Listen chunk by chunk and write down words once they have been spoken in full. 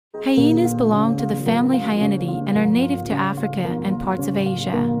Hyenas belong to the family Hyenidae and are native to Africa and parts of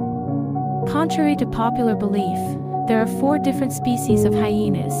Asia. Contrary to popular belief, there are 4 different species of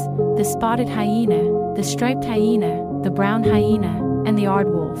hyenas: the spotted hyena, the striped hyena, the brown hyena, and the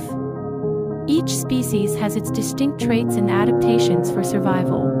aardwolf. Each species has its distinct traits and adaptations for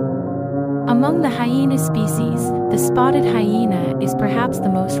survival. Among the hyena species, the spotted hyena is perhaps the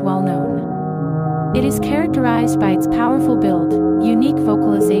most well-known. It is characterized by its powerful build, unique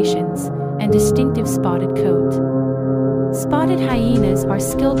vocalizations, and distinctive spotted coat. Spotted hyenas are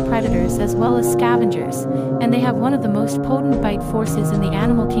skilled predators as well as scavengers, and they have one of the most potent bite forces in the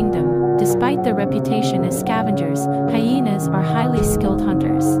animal kingdom. Despite their reputation as scavengers, hyenas are highly skilled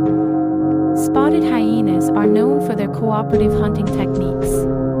hunters. Spotted hyenas are known for their cooperative hunting techniques.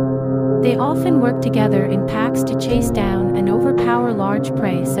 They often work together in packs to chase down and overpower large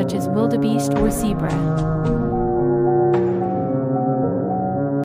prey such as wildebeest or zebra.